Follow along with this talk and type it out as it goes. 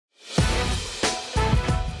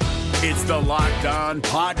It's the Locked On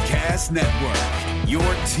Podcast Network, your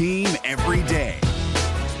team every day.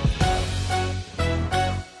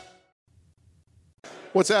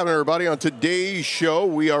 What's happening, everybody? On today's show,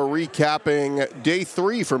 we are recapping day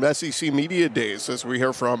 3 from SEC Media Days as we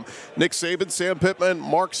hear from Nick Saban, Sam Pittman,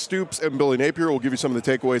 Mark Stoops, and Billy Napier. We'll give you some of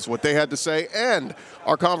the takeaways, what they had to say, and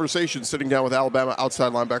our conversation sitting down with Alabama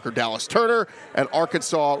outside linebacker Dallas Turner and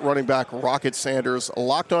Arkansas running back Rocket Sanders.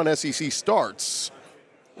 Locked On SEC starts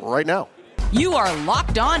right now. You are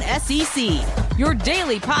Locked On SEC, your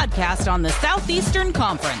daily podcast on the Southeastern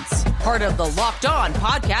Conference. Part of the Locked On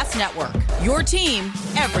Podcast Network, your team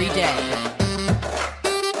every day.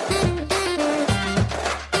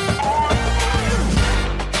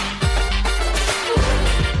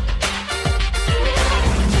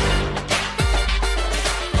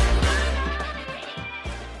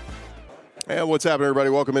 And what's happening, everybody?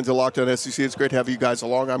 Welcome into Locked On SEC. It's great to have you guys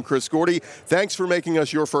along. I'm Chris Gordy. Thanks for making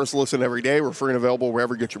us your first listen every day. We're free and available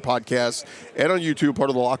wherever you get your podcasts and on YouTube, part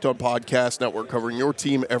of the Locked On Podcast Network, covering your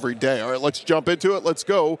team every day. All right, let's jump into it. Let's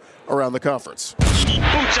go around the conference.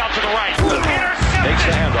 Boots out to the right. Takes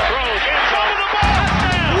the handoff.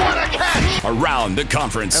 What a catch! Around the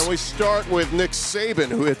conference. And we start with Nick Saban,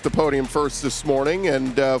 who hit the podium first this morning.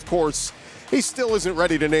 And, of course, he still isn't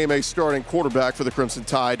ready to name a starting quarterback for the Crimson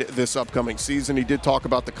Tide this upcoming season. He did talk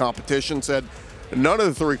about the competition, said none of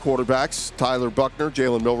the 3 quarterbacks, Tyler Buchner,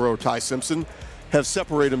 Jalen Milroe, Ty Simpson, have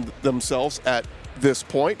separated themselves at this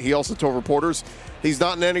point. He also told reporters he's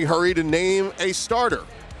not in any hurry to name a starter.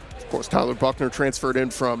 Of course, Tyler Buchner transferred in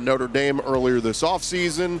from Notre Dame earlier this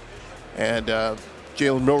offseason, and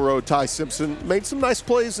Jalen Milroe, Ty Simpson made some nice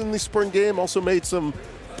plays in the spring game, also made some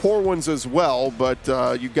poor ones as well, but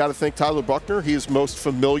you've got to think Tyler Buchner, he is most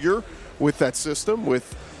familiar with that system,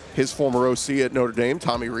 with his former OC at Notre Dame,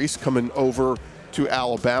 Tommy Rees, coming over to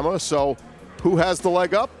Alabama. So who has the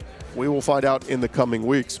leg up? We will find out in the coming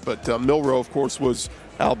weeks. But Milroe, of course, was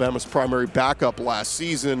Alabama's primary backup last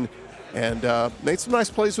season and made some nice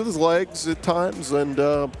plays with his legs at times and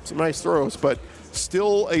some nice throws, but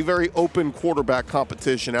still a very open quarterback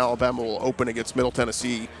competition. Alabama will open against Middle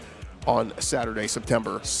Tennessee on Saturday,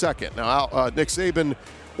 September 2nd. Now, Nick Saban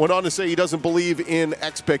went on to say he doesn't believe in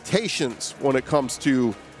expectations when it comes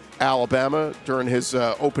to Alabama. During his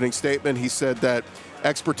opening statement, he said that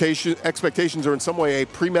expectations are in some way a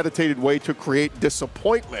premeditated way to create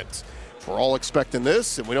disappointment. If we're all expecting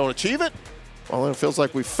this and we don't achieve it, well, then it feels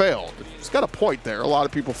like we failed. He's got a point there. A lot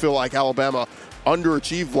of people feel like Alabama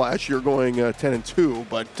underachieved last year going 10-2,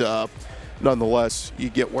 but nonetheless, you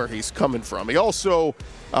get where he's coming from. He also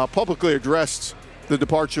publicly addressed the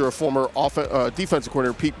departure of former defensive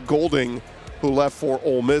coordinator Pete Golding, who left for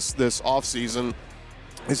Ole Miss this offseason.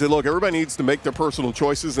 He said, look, everybody needs to make their personal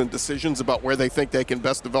choices and decisions about where they think they can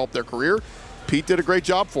best develop their career. Pete did a great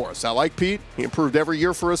job for us. I like Pete. He improved every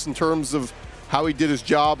year for us in terms of how he did his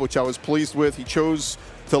job, which I was pleased with. He chose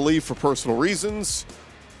to leave for personal reasons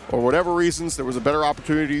or whatever reasons. There was a better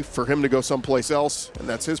opportunity for him to go someplace else, and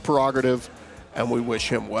that's his prerogative, and we wish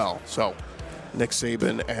him well. So Nick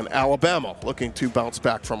Saban and Alabama looking to bounce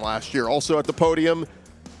back from last year. Also at the podium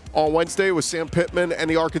on Wednesday was Sam Pittman and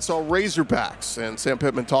the Arkansas Razorbacks. And Sam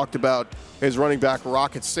Pittman talked about his running back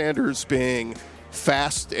Rocket Sanders being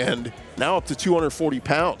fast and now up to 240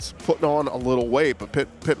 pounds, putting on a little weight. But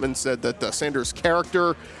Pittman said that Sanders'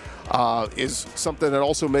 character is something that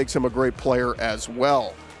also makes him a great player as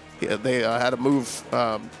well. They had a move,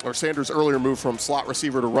 or Sanders' earlier move from slot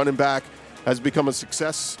receiver to running back has become a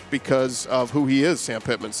success because of who he is, Sam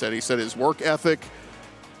Pittman said. He said his work ethic,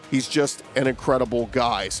 he's just an incredible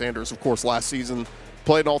guy. Sanders, of course, last season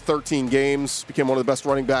played in all 13 games, became one of the best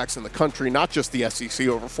running backs in the country, not just the SEC,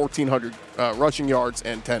 over 1,400 rushing yards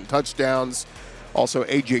and 10 touchdowns. Also,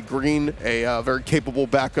 A.J. Green, a very capable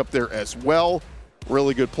backup there as well.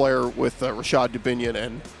 Really good player with Rashad Dubinion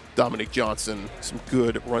and Dominic Johnson. Some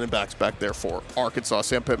good running backs back there for Arkansas.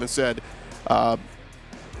 Sam Pittman said,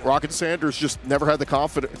 Rocket Sanders just never had the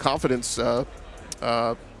confidence,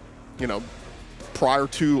 prior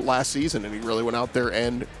to last season, and he really went out there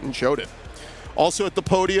and showed it. Also at the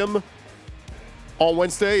podium on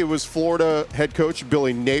Wednesday, it was Florida head coach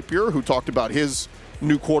Billy Napier, who talked about his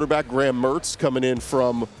new quarterback, Graham Mertz, coming in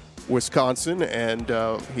from Wisconsin, and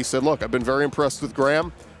he said, look, I've been very impressed with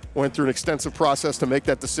Graham. Went through an extensive process to make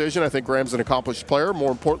that decision. I think Graham's an accomplished player.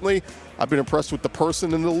 More importantly, I've been impressed with the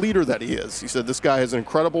person and the leader that he is. He said this guy has an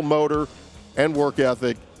incredible motor and work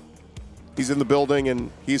ethic. He's in the building,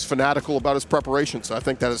 and he's fanatical about his preparation. So I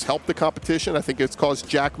think that has helped the competition. I think it's caused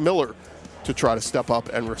Jack Miller to try to step up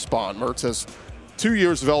and respond. Mertz has 2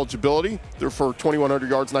 years of eligibility. They're for 2,100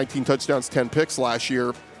 yards, 19 touchdowns, 10 picks last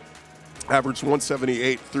year. averaged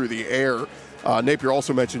 178 through the air. Napier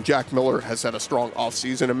also mentioned Jack Miller has had a strong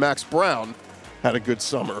offseason, and Max Brown had a good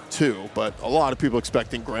summer too. But a lot of people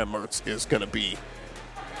expecting Graham Mertz is going to be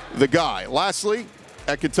the guy. Lastly,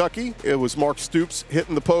 at Kentucky, it was Mark Stoops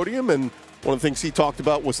hitting the podium, and one of the things he talked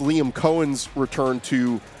about was Liam Cohen's return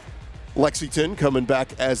to Lexington, coming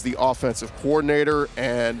back as the offensive coordinator.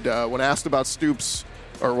 And when asked about Stoops,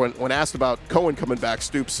 or when asked about Cohen coming back,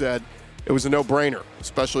 Stoops said it was a no-brainer,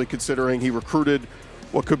 especially considering he recruited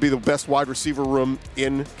what could be the best wide receiver room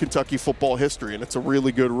in Kentucky football history, and it's a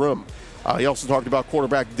really good room. He also talked about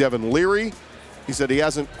quarterback Devin Leary. He said he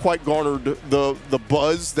hasn't quite garnered the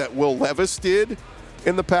buzz that Will Levis did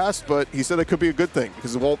in the past, but he said it could be a good thing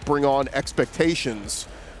because it won't bring on expectations,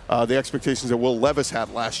 the expectations that Will Levis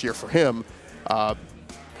had last year for him.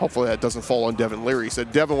 Hopefully that doesn't fall on Devin Leary. He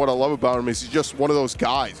said, Devin, what I love about him is he's just one of those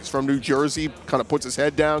guys. He's from New Jersey, kind of puts his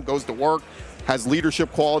head down, goes to work, has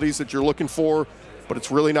leadership qualities that you're looking for, but it's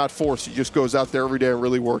really not forced. He just goes out there every day and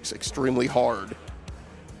really works extremely hard.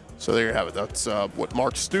 So there you have it. That's what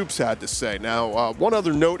Mark Stoops had to say. Now, one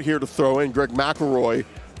other note here to throw in. Greg McElroy,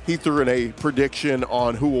 he threw in a prediction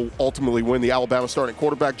on who will ultimately win the Alabama starting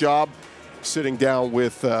quarterback job. Sitting down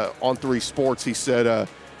with On3 Sports, he said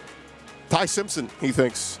Ty Simpson, he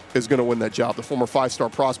thinks, is going to win that job. The former five-star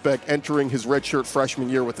prospect entering his redshirt freshman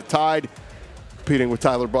year with the Tide, competing with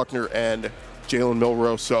Tyler Buchner and Jalen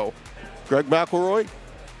Milroe. So Greg McElroy,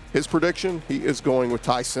 his prediction, he is going with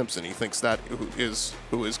Ty Simpson. He thinks that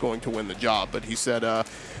who is going to win the job. But he said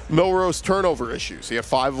Milroe's turnover issues. He had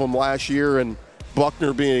 5 of them last year, and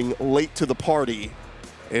Buchner being late to the party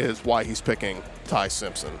is why he's picking Ty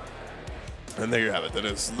Simpson. And there you have it. That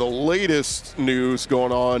is the latest news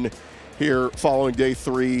going on here following day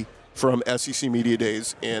 3 from SEC Media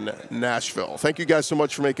Days in Nashville. Thank you guys so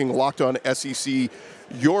much for making Locked On SEC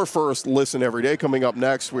your first listen every day. Coming up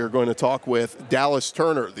next, we are going to talk with Dallas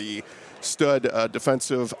Turner, the stud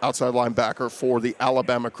defensive outside linebacker for the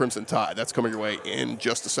Alabama Crimson Tide. That's coming your way in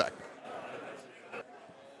just a sec.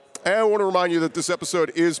 And I want to remind you that this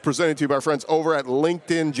episode is presented to you by our friends over at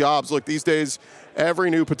LinkedIn Jobs. Look, these days,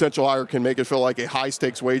 every new potential hire can make it feel like a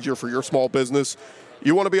high-stakes wager for your small business.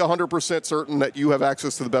 You want to be 100% certain that you have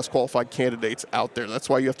access to the best qualified candidates out there. That's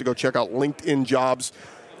why you have to go check out LinkedIn Jobs.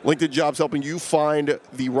 LinkedIn Jobs helping you find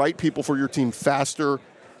the right people for your team faster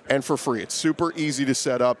and for free. It's super easy to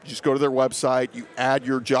set up. Just go to their website, you add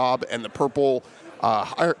your job and the purple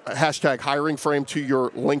hashtag hiring frame to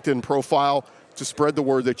your LinkedIn profile to spread the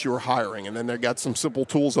word that you're hiring. And then they've got some simple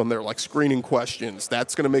tools on there like screening questions.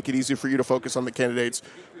 That's going to make it easy for you to focus on the candidates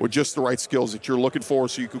with just the right skills that you're looking for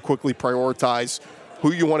so you can quickly prioritize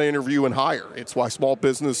who you want to interview and hire. It's why small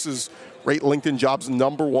businesses rate LinkedIn Jobs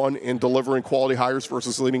 #1 in delivering quality hires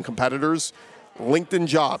versus leading competitors. LinkedIn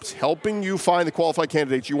Jobs, helping you find the qualified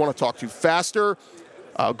candidates you want to talk to faster.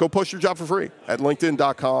 Go post your job for free at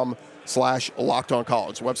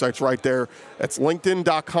linkedin.com/LockedOnCollege. Website's right there. That's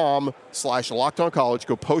linkedin.com/LockedOnCollege.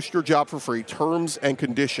 Go post your job for free. Terms and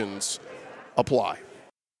conditions apply.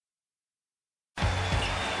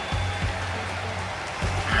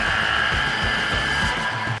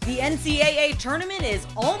 The NCAA tournament is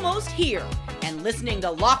almost here, and listening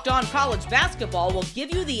to Locked On College Basketball will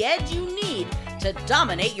give you the edge you need to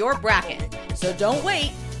dominate your bracket. So don't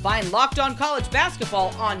wait. Find Locked On College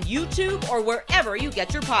Basketball on YouTube or wherever you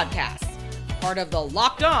get your podcasts. Part of the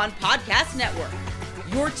Locked On Podcast Network.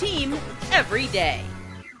 Your team every day.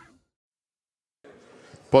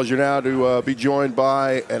 Pleasure now to be joined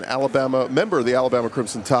by an Alabama member of the Alabama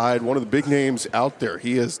Crimson Tide, one of the big names out there.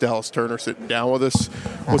 He is Dallas Turner, sitting down with us.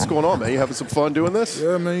 What's going on, man? You having some fun doing this?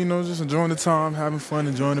 Yeah, man, just enjoying the time, having fun,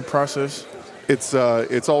 enjoying the process. It's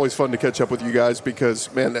always fun to catch up with you guys because,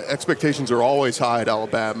 man, the expectations are always high at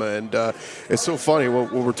Alabama, and it's so funny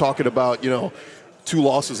when we're talking about, 2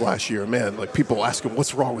 losses last year, man, like people asking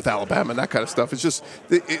what's wrong with Alabama and that kind of stuff. It's just,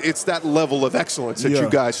 it's that level of excellence that you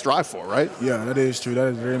guys strive for, right? Yeah, that is true. That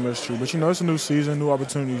is very much true. But, it's a new season, new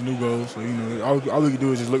opportunities, new goals. So, all we can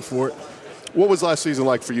do is just look for it. What was last season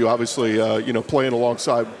like for you? Obviously, playing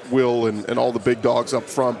alongside Will and all the big dogs up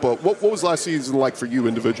front. But what was last season like for you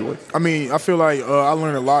individually? I mean, I feel like I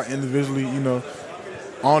learned a lot individually,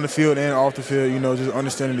 on the field and off the field, just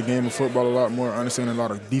understanding the game of football a lot more, understanding a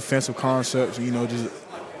lot of defensive concepts, just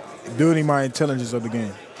building my intelligence of the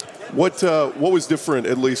game. What was different,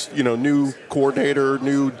 at least, new coordinator,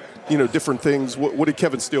 new, different things? What did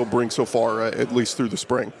Kevin Steele bring so far, at least through the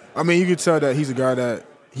spring? I mean, you could tell that he's a guy that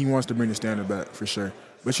he wants to bring the standard back for sure.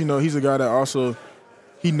 But, he's a guy that also,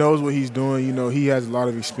 he knows what he's doing. He has a lot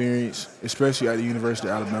of experience, especially at the University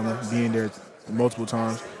of Alabama, being there multiple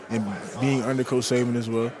times and being under Coach Saban as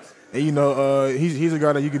well. And, you know, he's a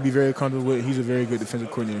guy that you could be very comfortable with. He's a very good defensive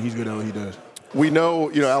coordinator. He's good at what he does. We know,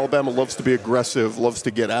 Alabama loves to be aggressive, loves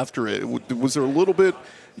to get after it. Was there a little bit,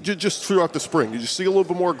 just throughout the spring, did you see a little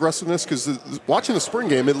bit more aggressiveness? Because watching the spring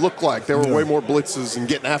game, it looked like there were way more blitzes and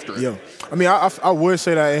getting after it. Yeah. I mean, I would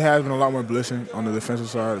say that it has been a lot more blitzing on the defensive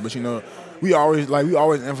side. But, we always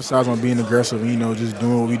emphasize on being aggressive and, just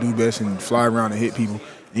doing what we do best and fly around and hit people.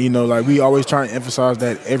 And, we always try and emphasize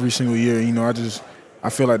that every single year. I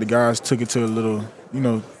feel like the guys took it to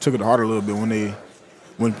took it to heart a little bit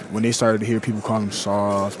when they started to hear people call them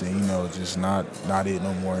soft and, just not it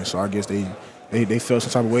no more. And so I guess they felt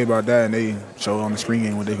some type of way about that, and they showed on the spring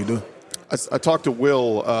game what they could do. I talked to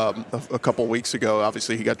Will a couple of weeks ago.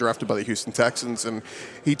 Obviously, he got drafted by the Houston Texans, and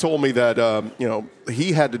he told me that,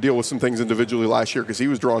 he had to deal with some things individually last year because he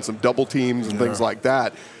was drawing some double teams and things like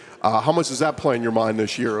that. How much does that play in your mind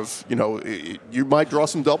this year of, you might draw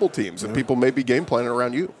some double teams and people may be game planning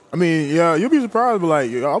around you? I mean, yeah, you'll be surprised, but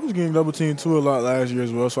I was getting double teamed too a lot last year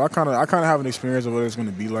as well. So I kind of have an experience of what it's going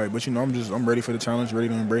to be like. But I'm ready for the challenge, ready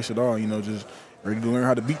to embrace it all. Just ready to learn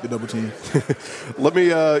how to beat the double team. Let me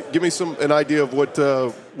give me an idea of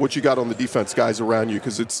what you got on the defense guys around you,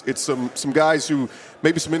 because it's some guys who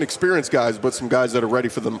maybe some inexperienced guys, but some guys that are ready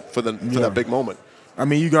for that big moment. I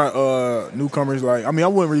mean, you got newcomers I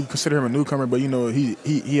wouldn't really consider him a newcomer, but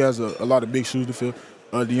he has a lot of big shoes to fill.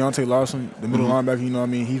 Deontay Lawson, the middle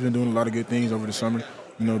linebacker, he's been doing a lot of good things over the summer.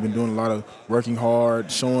 Been doing a lot of working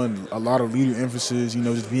hard, showing a lot of leader emphasis.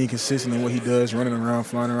 Just being consistent in what he does, running around,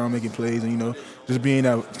 flying around, making plays, and just being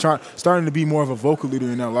starting to be more of a vocal leader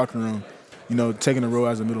in that locker room. Taking a role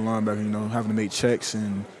as a middle linebacker. Having to make checks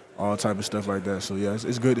and all type of stuff like that. So, yeah,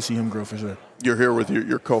 it's good to see him grow for sure. You're here with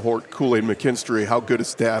your cohort, Kool-Aid McKinstry. How good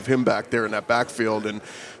is it to have him back there in that backfield? And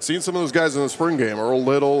seeing some of those guys in the spring game, Earl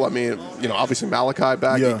Little, obviously Malachi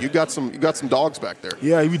back. Yeah. You got some dogs back there.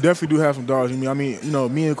 Yeah, we definitely do have some dogs. Me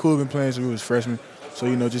and Kool been playing since we was freshmen.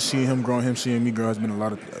 So, just seeing him grow and him seeing me grow has been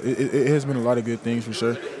it has been a lot of good things for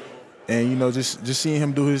sure. And, just seeing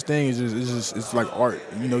him do his thing is it's like art.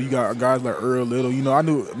 You got guys like Earl Little.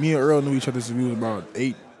 Me and Earl knew each other since we was about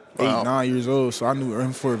 9 years old, so I knew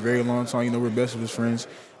him for a very long time. We're best of his friends.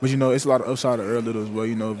 But, it's a lot of upside of Earl Little as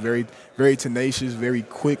well. Very, very tenacious, very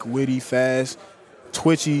quick, witty, fast,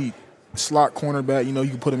 twitchy, slot cornerback. You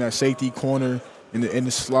can put him at safety, corner, in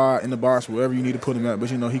the slot, in the box, wherever you need to put him at.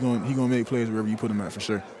 But, he gonna make plays wherever you put him at for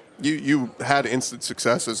sure. You had instant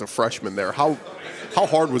success as a freshman there. How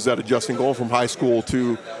hard was that adjusting, going from high school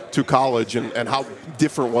to college, and how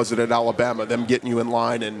different was it at Alabama, them getting you in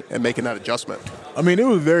line and making that adjustment? It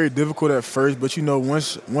was very difficult at first, but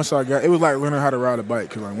once I got, it was like learning how to ride a bike,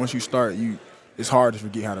 because once you start, it's hard to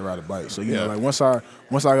forget how to ride a bike. So once I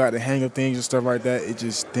got the hang of things and stuff like that,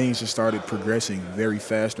 things just started progressing very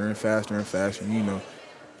faster and faster and faster.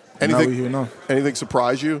 Anything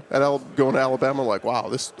surprise you at going to Alabama? Like, wow,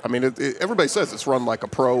 this. Everybody says it's run like a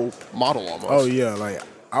pro model almost. Oh yeah,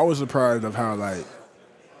 I was surprised of how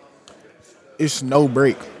it's no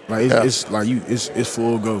break. It's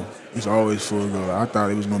full go. It's always full go. I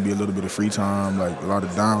thought it was gonna be a little bit of free time, a lot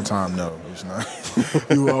of downtime. No, it's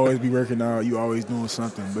not. You will always be working out. You always doing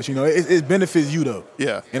something. But it benefits you though.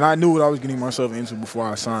 Yeah. And I knew what I was getting myself into before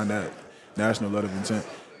I signed that national letter of intent.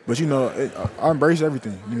 But, I embrace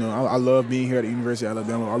everything. I love being here at the University of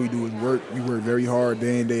Alabama. All we do is work. We work very hard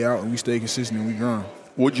day in, day out, and we stay consistent and we grind.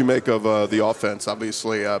 What'd you make of the offense?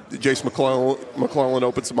 Obviously, Jace McClellan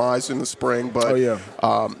opened some eyes in the spring, but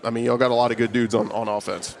y'all got a lot of good dudes on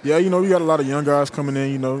offense. Yeah, we got a lot of young guys coming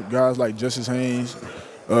in. Guys like Justice Haynes,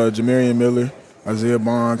 Jamarian Miller, Isaiah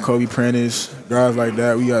Bond, Kobe Prentice, guys like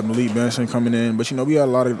that. We got Malik Benson coming in, but we got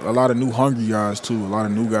a lot of new hungry guys too. A lot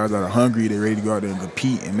of new guys that are hungry. They're ready to go out there and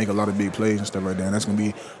compete and make a lot of big plays and stuff like that. And that's gonna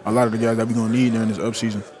be a lot of the guys that we're gonna need during this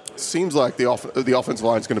upseason. Seems like the offensive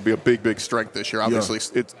line is going to be a big strength this year. Obviously,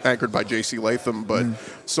 it's anchored by J.C. Latham, but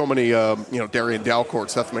so many, Darian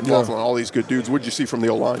Dalcourt, Seth McLaughlin, all these good dudes. What did you see from the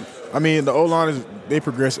O-line? The O-line they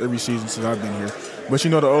progress every season since I've been here. But,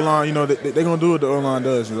 the O-line, they're going to do what the O-line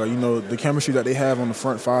does. The chemistry that they have on the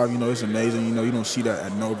front five, it's amazing. You don't see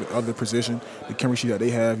that at no other position. The chemistry that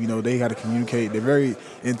they have, they got to communicate. They're very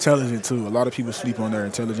intelligent, too. A lot of people sleep on their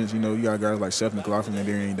intelligence. You got guys like Seth McLaughlin and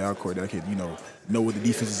Darian Dalcourt that could, know what the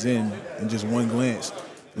defense is in just one glance,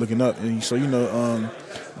 looking up. And so,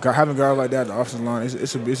 having guys like that, the offensive line,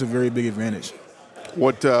 it's a very big advantage.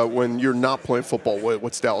 What when you're not playing football,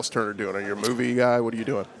 what's Dallas Turner doing? Are you a movie guy? What are you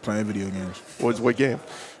doing? Playing video games. What game?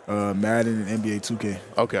 Madden and NBA 2K.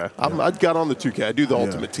 Okay. I got on the 2K. I do the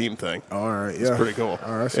Ultimate Team thing. All right, It's pretty cool.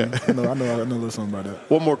 All right, Yeah. I know a little something about that.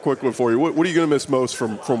 One more quick one for you. What are you going to miss most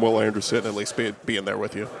from Will Anderson, at least being there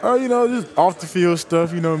with you? Just off the field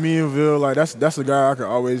stuff. Me and Will, like that's a guy I could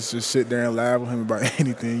always just sit there and laugh with him about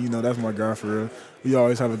anything. That's my guy for real. We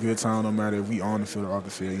always have a good time, no matter if we on the field or off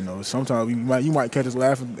the field. Sometimes you might catch us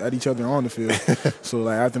laughing at each other on the field. So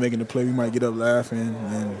like after making the play, we might get up laughing,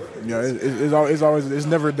 and it's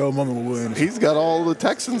never a dull moment with Will Anderson. He's got all the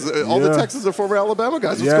Texans. All the Texans are former Alabama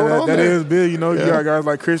guys. What's going on that there? is big. You got guys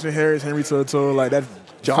like Christian Harris, Henry To'oTo'o, like that.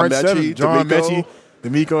 John Mechie,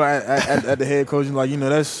 D'Amico at the head coach.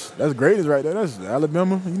 That's greatest right there. That's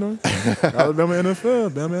Alabama. Alabama NFL,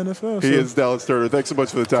 Bama NFL. He is Dallas Turner. Thanks so much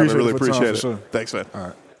for the time. I really appreciate it. Sure. Thanks, man. All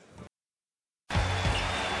right.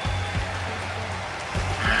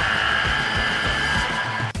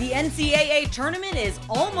 The NCAA tournament is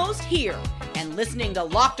almost here, and listening to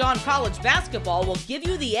Locked On College Basketball will give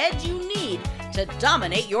you the edge you need to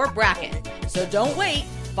dominate your bracket. So don't wait.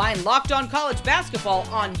 Find Locked On College Basketball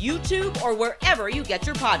on YouTube or wherever you get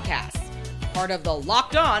your podcasts. Part of the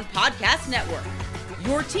Locked On Podcast Network.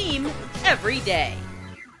 Your team every day.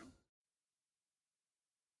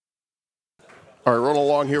 All right, running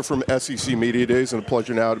along here from SEC Media Days, and a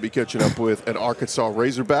pleasure now to be catching up with an Arkansas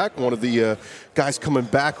Razorback, one of the guys coming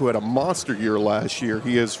back who had a monster year last year.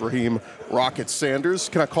 He is Raheem Rocket Sanders.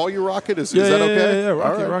 Can I call you Rocket? Is that okay? Yeah,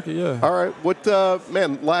 Rocket, yeah. All right. What,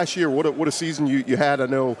 man, last year, what a season you had. I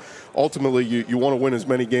know ultimately you want to win as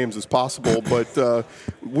many games as possible, but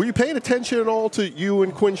were you paying attention at all to you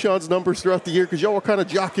and Quinshawn's numbers throughout the year? Because y'all were kind of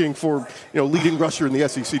jockeying for, leading rusher in the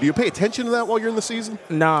SEC. Do you pay attention to that while you're in the season?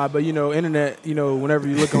 Nah, but, internet, whenever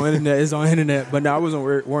you look on internet, it's on internet. But no, I wasn't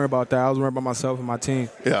worried about that. I was worried about myself and my team.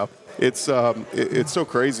 Yeah. It's so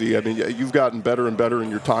crazy. I mean, you've gotten better and better in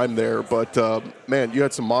your time there, but, man, you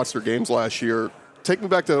had some monster games last year. Take me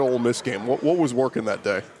back to that Ole Miss game. What was working that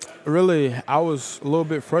day? Really, I was a little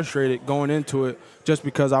bit frustrated going into it just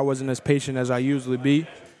because I wasn't as patient as I usually be.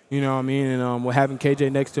 You know what I mean? And with having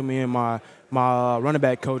KJ next to me and my running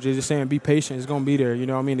back coach is just saying be patient. It's going to be there. You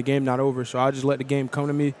know what I mean? The game's not over. So I just let the game come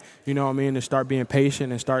to me, you know what I mean, and start being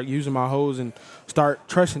patient and start using my hose and start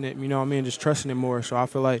trusting it, you know what I mean, just trusting it more. So I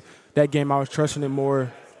feel like that game I was trusting it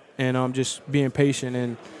more and just being patient,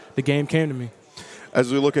 and the game came to me. As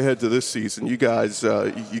we look ahead to this season, you guys,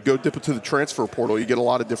 you go dip into the transfer portal. You get a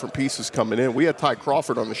lot of different pieces coming in. We had Ty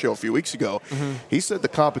Crawford on the show a few weeks ago. Mm-hmm. He said the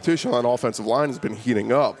competition on offensive line has been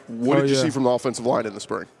heating up. What did you see from the offensive line in the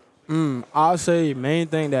spring? I'll say main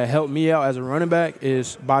thing that helped me out as a running back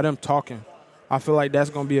is by them talking. I feel like that's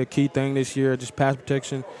going to be a key thing this year, just pass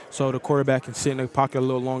protection, so the quarterback can sit in the pocket a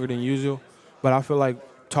little longer than usual. But I feel like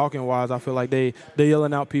talking-wise, I feel like they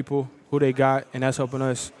yelling out people who they got, and that's helping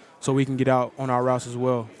us so we can get out on our routes as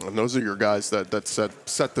well. And those are your guys that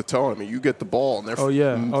set the tone. I mean, you get the ball, and they're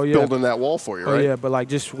building that wall for you, right? Oh, yeah, but like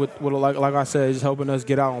just with like I said, just helping us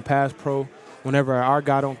get out on pass pro whenever our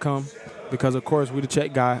guy don't come, because, of course, we the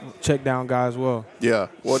check down guy as well. Yeah.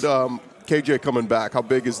 What KJ coming back, how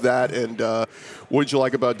big is that? And what did you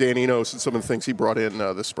like about Dan Enos and some of the things he brought in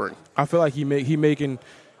this spring? I feel like he making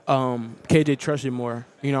KJ trust him more,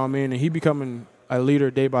 you know what I mean? And he becoming a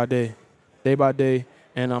leader day by day.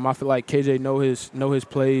 And I feel like KJ know his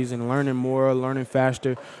plays and learning more, learning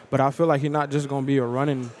faster. But I feel like he's not just going to be a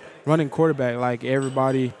running quarterback like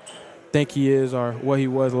everybody think he is or what he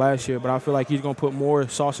was last year. But I feel like he's going to put more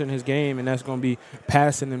sauce in his game, and that's going to be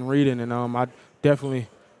passing and reading. And I definitely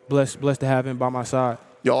blessed to have him by my side.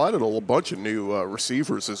 Y'all added a whole bunch of new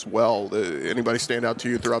receivers as well. Anybody stand out to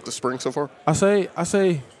you throughout the spring so far? I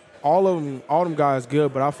say all them guys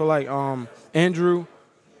good, but I feel like Andrew,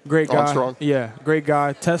 great guy. Armstrong. Yeah, great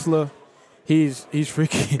guy. Tesla, he's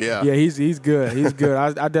freaking. Yeah. Yeah, he's good. He's good.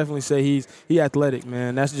 I definitely say he's athletic,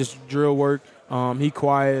 man. That's just drill work. He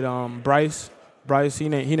quiet. Bryce, he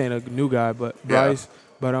ain't a new guy, but Bryce. Yeah.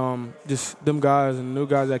 But just them guys and the new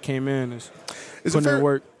guys that came in is putting in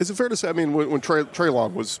work. Is it fair to say, I mean, when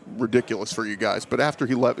Treylon was ridiculous for you guys, but after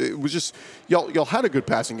he left, it was just y'all had a good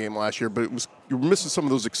passing game last year, but you were missing some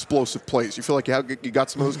of those explosive plays. You feel like you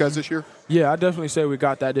got some of those guys this year? Yeah, I definitely say we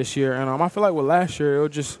got that this year, and I feel like with last year, it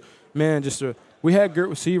was just we had good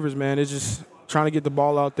receivers, man. It's just trying to get the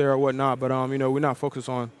ball out there or whatnot, but we're not focused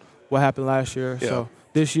on what happened last year. Yeah. So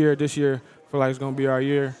this year, I feel like it's gonna be our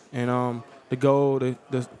year, and the goal,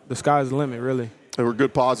 the sky's the limit, really. There were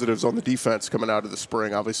good positives on the defense coming out of the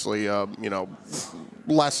spring. Obviously,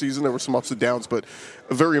 last season there were some ups and downs, but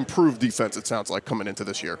a very improved defense, it sounds like, coming into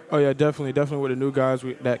this year. Oh, yeah, definitely with the new guys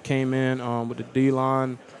that came in, with the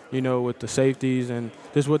D-line, with the safeties, and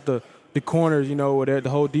just with the the corners, you know, where the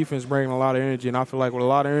whole defense bringing a lot of energy. And I feel like with a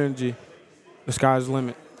lot of energy, the sky's the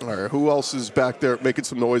limit. All right, who else is back there making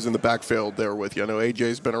some noise in the backfield there with you? I know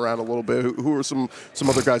AJ's been around a little bit. Who are some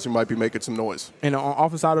other guys who might be making some noise? And on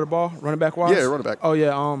offense side of the ball, running back wise? Yeah, running back. Oh,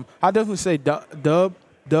 yeah. I definitely say Dom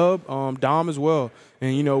as well.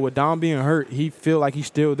 And, you know, with Dom being hurt, he feel like he's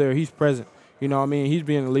still there. He's present. You know what I mean? He's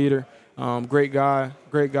being a leader. Great guy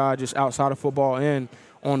just outside of football and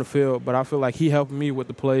on the field. But I feel like he helping me with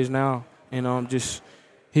the plays now. And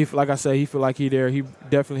like I said, he feel like he there. He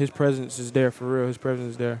definitely, his presence is there for real. His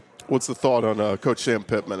presence is there. What's the thought on Coach Sam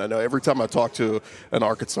Pittman? I know every time I talk to an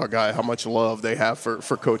Arkansas guy, how much love they have for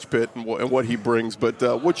Coach Pitt and what he brings. But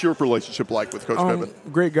what's your relationship like with Coach Pittman?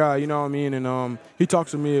 Great guy, you know what I mean? And he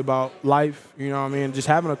talks to me about life, you know what I mean? Just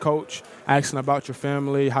having a coach asking about your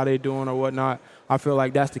family, how they doing or whatnot. I feel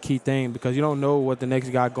like that's the key thing because you don't know what the next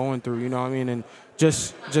guy going through, you know what I mean? And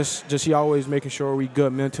just he always making sure we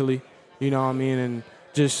good mentally, you know what I mean? And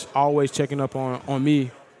just always checking up on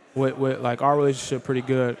me with like our relationship pretty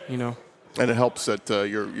good, you know. And it helps that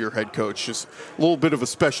your head coach is a little bit of a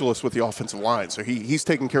specialist with the offensive line, so he's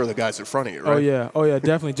taking care of the guys in front of you, right? Oh yeah,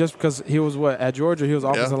 definitely. Just because he was at Georgia, he was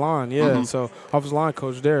offensive line, So offensive line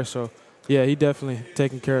coach there, so yeah, he definitely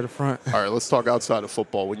taking care of the front. All right, let's talk outside of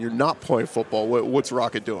football. When you're not playing football, what's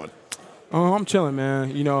Rocket doing? I'm chilling,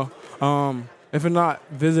 man. You know, if I'm not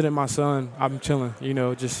visiting my son, I'm chilling. You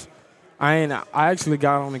know, just. I actually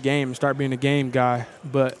got on the game and started being a game guy.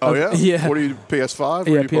 But yeah. What are you, PS5?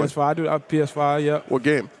 Yeah, PS5. I do PS5. Yep. What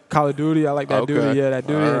game? Call of Duty. I like that Duty. Yeah, that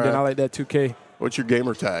Duty. Right. And then I like that 2K. What's your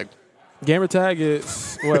gamer tag? Gamer tag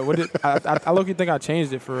is what did I look. You think I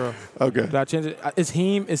changed it for real? Okay. Did I change it? It's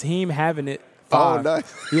him having it. 5. Oh,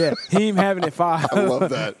 nice. Yeah, him having it 5. I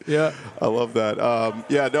love that. Yeah, I love that.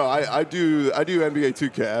 I do NBA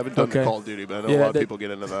 2K. I haven't done the Call of Duty, but I know a lot of people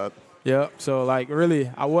get into that. Yeah, so like really,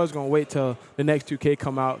 I was gonna wait till the next 2K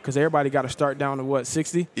come out because everybody got to start down to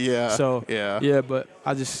 60. Yeah. So yeah, but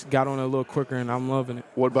I just got on it a little quicker and I'm loving it.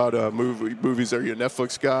 What about movies? Are you a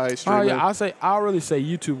Netflix guy? Streaming? Oh yeah, I'll really say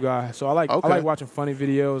YouTube guy. So I like watching funny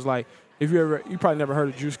videos. Like if you probably never heard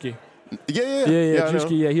of Drewski. Yeah.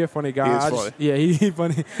 Drewski, yeah, he's a funny guy. He's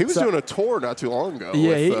funny. He was doing a tour not too long ago.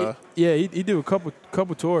 He do a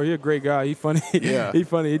couple tours. He's a great guy. He's funny. Yeah. He's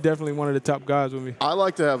funny. He's definitely one of the top guys with me. I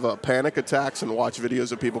like to have panic attacks and watch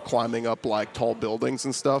videos of people climbing up like tall buildings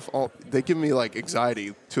and stuff. They give me like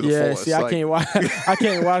anxiety to the fullest. See, I can't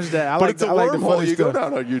watch that. But it's a wormhole. You go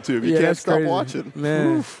down on YouTube. You can't stop watching.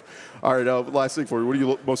 Man. Oof. All right, last thing for you. What are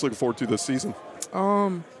you most looking forward to this season?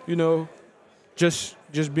 You know, just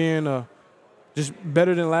being just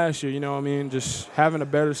better than last year, you know what I mean? Just having a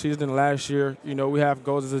better season than last year. You know, we have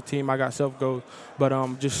goals as a team. I got self-goals. But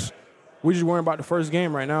we're just worrying about the first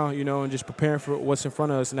game right now, you know, and just preparing for what's in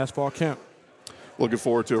front of us, and that's fall camp. Looking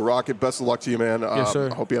forward to it. Rocket, best of luck to you, man. Yes, sir.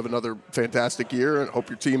 I hope you have another fantastic year, and hope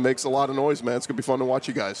your team makes a lot of noise, man. It's going to be fun to watch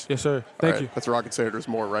you guys. Yes, sir. Thank you. That's Rocket Sanders.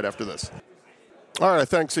 More right after this. All right,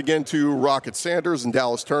 thanks again to Rocket Sanders and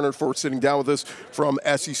Dallas Turner for sitting down with us from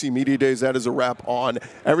SEC Media Days. That is a wrap on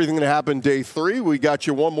everything that happened day 3. We got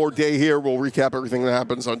you one more day here. We'll recap everything that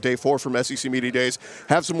happens on day 4 from SEC Media Days.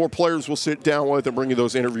 Have some more players we'll sit down with and bring you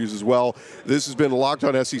those interviews as well. This has been Locked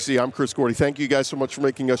On SEC. I'm Chris Gordy. Thank you guys so much for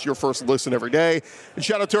making us your first listen every day. And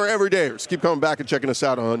shout out to our everydayers. Keep coming back and checking us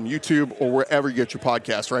out on YouTube or wherever you get your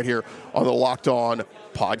podcasts right here on the Locked On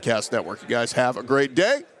Podcast Network. You guys have a great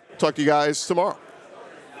day. Talk to you guys tomorrow.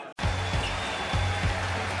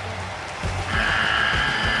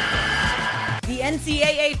 The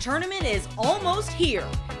NCAA tournament is almost here,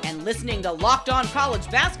 and listening to Locked On College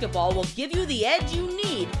Basketball will give you the edge you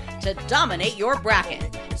need to dominate your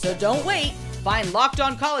bracket. So don't wait. Find Locked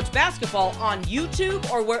On College Basketball on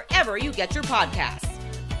YouTube or wherever you get your podcasts.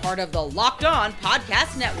 Part of the Locked On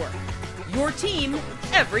Podcast Network. Your team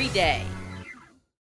every day.